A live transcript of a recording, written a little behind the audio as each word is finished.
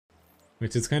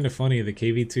Which is kind of funny, the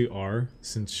KV-2R,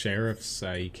 since sheriffs,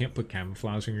 you can't put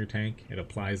camouflage in your tank. It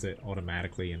applies it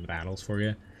automatically in battles for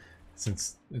you,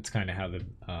 since it's kind of how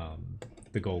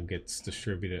the gold gets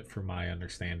distributed, from my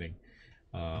understanding.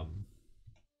 Kind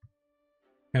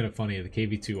of funny, the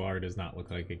KV-2R does not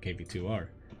look like a KV-2R.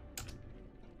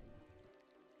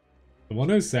 The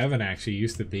 107 actually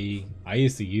used to be, I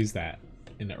used to use that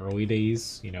in the early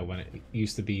days, you know, when it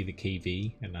used to be the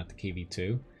KV and not the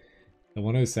KV-2. The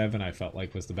 107 I felt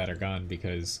like was the better gun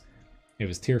because it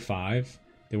was tier 5,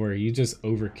 where you just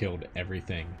overkilled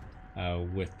everything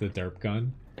with the derp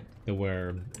gun.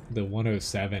 Where the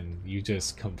 107, you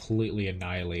just completely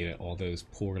annihilated all those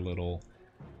poor little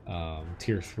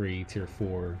tier 3, tier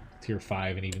 4, tier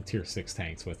 5, and even tier 6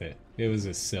 tanks with it. It was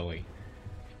just silly.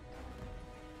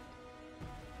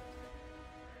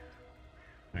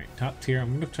 Alright, top tier. I'm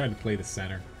going to try to play the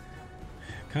center.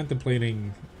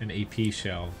 Contemplating an AP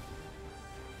shell.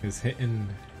 Because hitting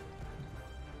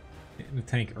the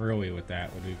tank early with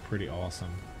that would be pretty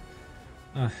awesome.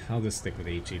 I'll just stick with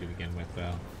HE to begin with,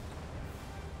 though.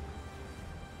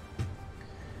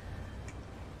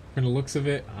 From the looks of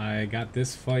it, I got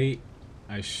this fight.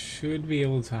 I should be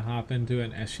able to hop into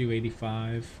an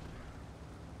SU-85.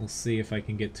 We'll see if I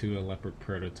can get to a Leopard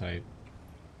prototype.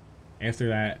 After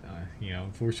that, you know,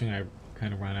 unfortunately I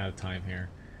kind of ran out of time here.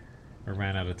 Or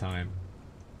ran out of time.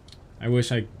 I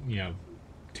wish I, you know,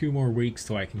 2 more weeks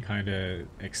till I can kind of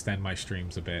extend my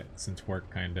streams a bit, since work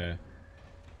kind of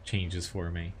changes for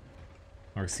me.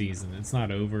 Our season, it's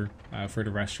not over for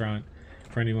the restaurant.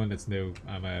 For anyone that's new,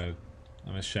 I'm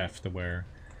a chef, to where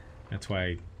that's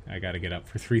why I got to get up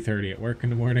for 3:30 at work in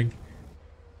the morning.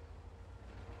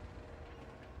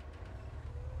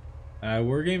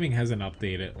 Wargaming hasn't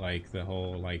updated like the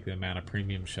whole the amount of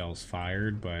premium shells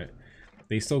fired, but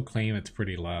they still claim it's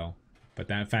pretty low. But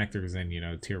that factors in, you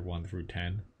know, tier 1 through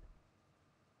 10.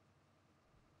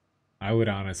 I would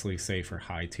honestly say for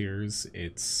high tiers,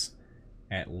 it's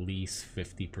at least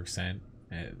 50%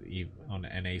 on the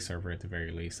NA server at the very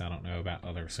least. I don't know about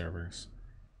other servers.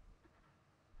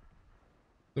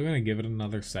 So I'm going to give it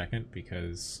another second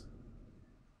because,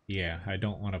 yeah, I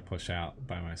don't want to push out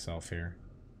by myself here.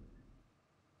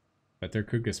 But there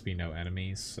could just be no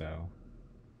enemies, so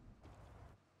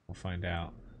we'll find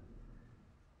out.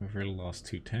 We've already lost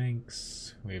 2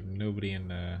 tanks. We have nobody in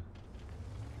the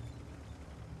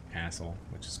castle,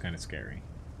 which is kind of scary.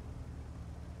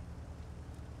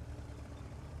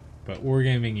 But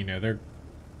Wargaming, you know,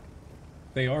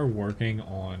 they are working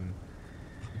on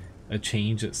a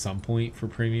change at some point for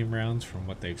premium rounds, from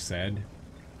what they've said.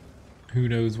 Who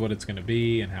knows what it's going to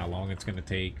be and how long it's going to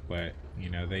take, but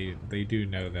you know, they do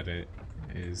know that it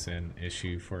is an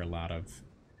issue for a lot of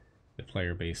the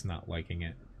player base not liking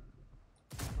it.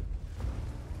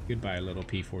 Goodbye, little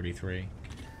P-43.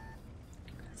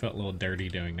 Felt a little dirty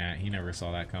doing that. He never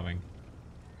saw that coming.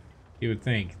 You would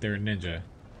think they're a ninja,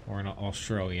 or an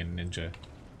Australian ninja.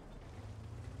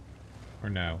 Or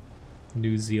no,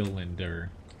 New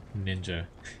Zealander ninja.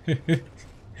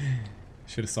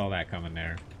 Should have saw that coming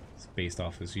there. It's based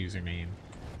off his username.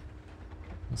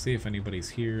 We'll see if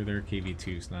anybody's here. Their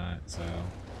KV-2's not, so...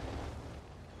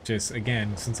 Just,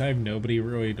 again, since I have nobody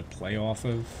really to play off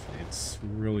of, it's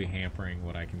really hampering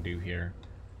what I can do here.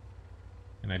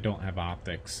 And I don't have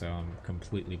optics, so I'm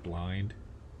completely blind.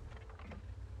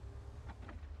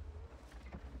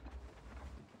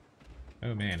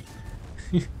 Oh man.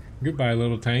 Goodbye,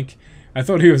 little tank. I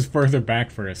thought he was further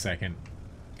back for a second.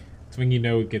 It's when you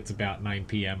know it gets about 9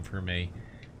 PM for me.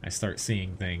 I start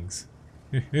seeing things.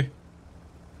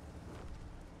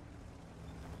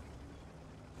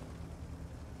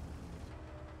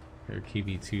 Their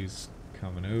KV-2's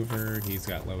coming over. He's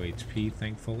got low HP,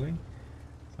 thankfully.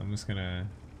 So I'm just gonna...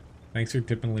 Thanks for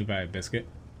tipping Levi a biscuit.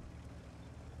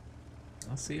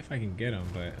 I'll see if I can get him,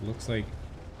 but it looks like...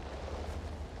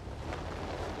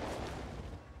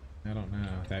 I don't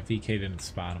know. That VK didn't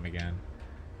spot him again.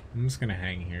 I'm just gonna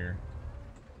hang here.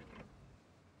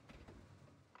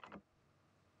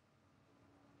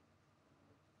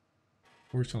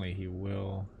 Fortunately, he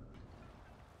will...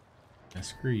 Now,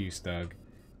 screw you, Stug.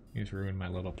 You just ruined my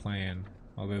little plan.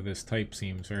 Although this type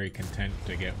seems very content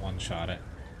to get one shot at.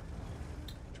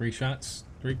 3 shots,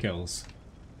 3 kills.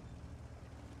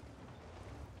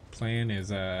 Plan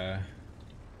is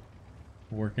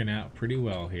working out pretty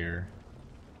well here.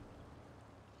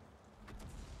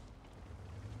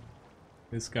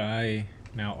 This guy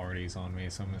now Artie's on me,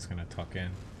 so I'm just gonna tuck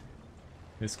in.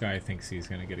 This guy thinks he's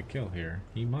gonna get a kill here.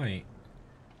 He might.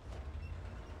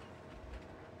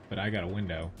 But I got a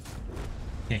window.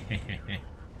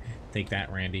 Take that,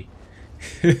 Randy.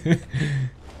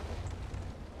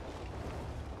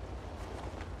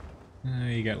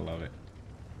 You gotta love it.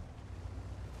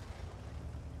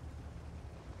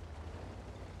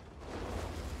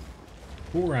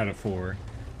 Four out of 4.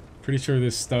 Pretty sure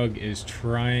this Stug is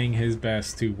trying his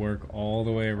best to work all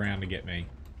the way around to get me.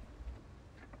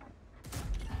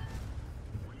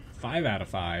 5 out of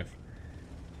 5.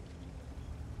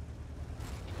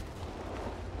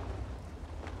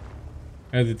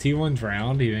 Oh, the T1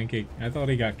 drowned? I thought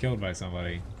he got killed by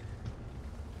somebody.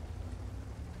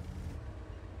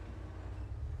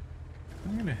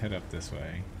 I'm gonna head up this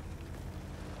way.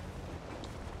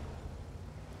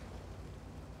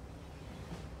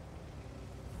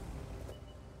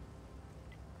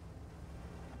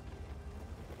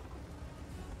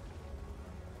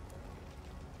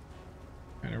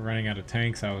 Kind of running out of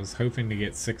tanks. I was hoping to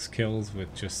get 6 kills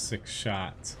with just 6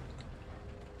 shots.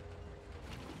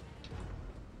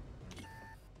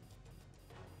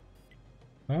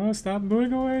 Oh, stop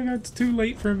moving away. That's too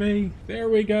late for me. There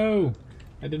we go.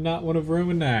 I did not want to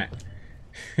ruin that.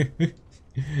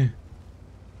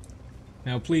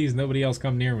 Now, please, nobody else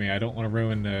come near me. I don't want to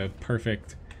ruin the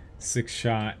perfect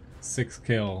 6-shot,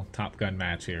 6-kill Top Gun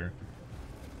match here.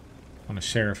 On a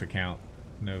sheriff account.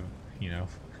 No, you know.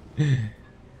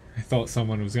 I thought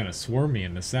someone was going to swarm me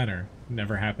in the center.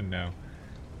 Never happened, though.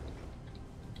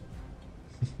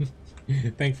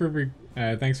 Thanks for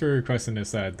requesting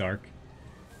this, Dark.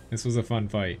 This was a fun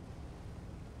fight.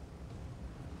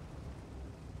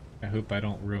 I hope I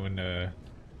don't ruin the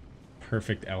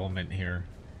perfect element here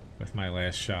with my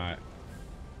last shot.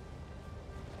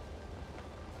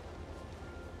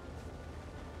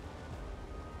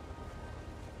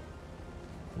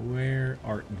 Where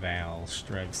art thou,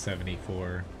 Strev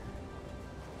 74?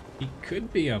 He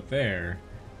could be up there,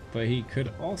 but he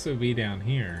could also be down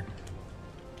here.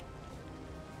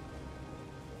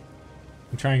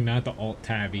 I'm trying not to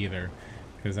alt-tab either,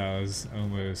 because I was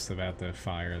almost about to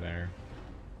fire there.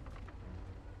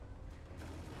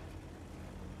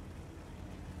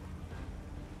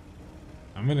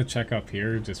 I'm going to check up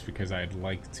here just because I'd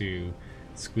like to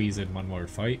squeeze in one more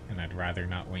fight, and I'd rather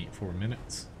not wait 4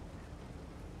 minutes.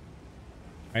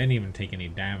 I didn't even take any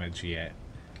damage yet.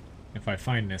 If I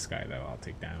find this guy, though, I'll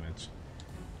take damage.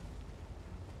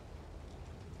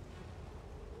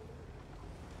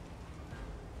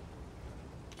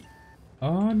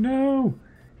 Oh no!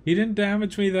 He didn't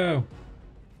damage me though.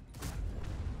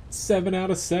 7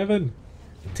 out of 7.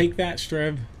 Take that,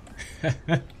 Strev.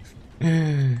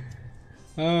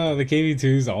 Oh, the KV-2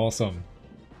 is awesome.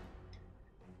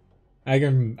 I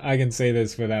can say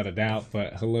this without a doubt,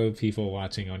 but hello people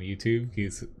watching on YouTube,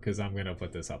 because I'm gonna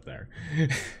put this up there.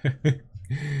 I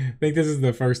think this is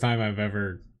the first time I've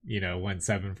ever, went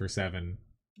 7 for 7,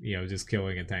 just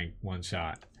killing a tank one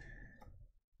shot.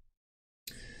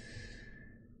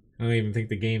 I don't even think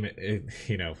the game,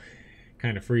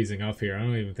 kind of freezing up here. I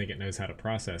don't even think it knows how to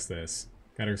process this.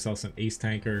 Got ourselves an ace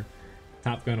tanker,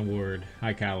 Top Gun award,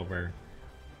 high caliber.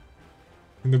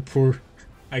 And the poor,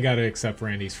 I gotta accept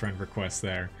Randy's friend request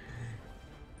there.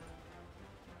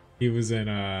 He was in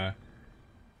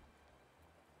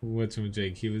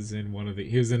whatchamajig, he was in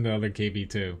the other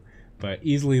KV-2, but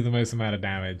easily the most amount of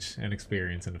damage and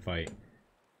experience in the fight.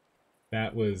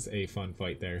 That was a fun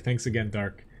fight there. Thanks again,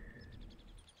 Dark.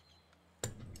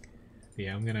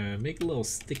 Yeah, I'm gonna make a little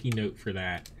sticky note for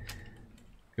that,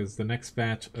 because the next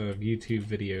batch of YouTube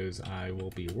videos I will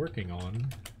be working on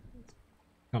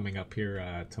coming up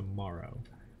here tomorrow.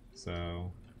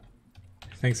 So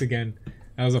thanks again.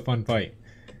 That was a fun fight.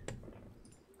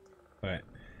 But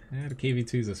the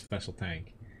KV-2 is a special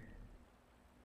tank.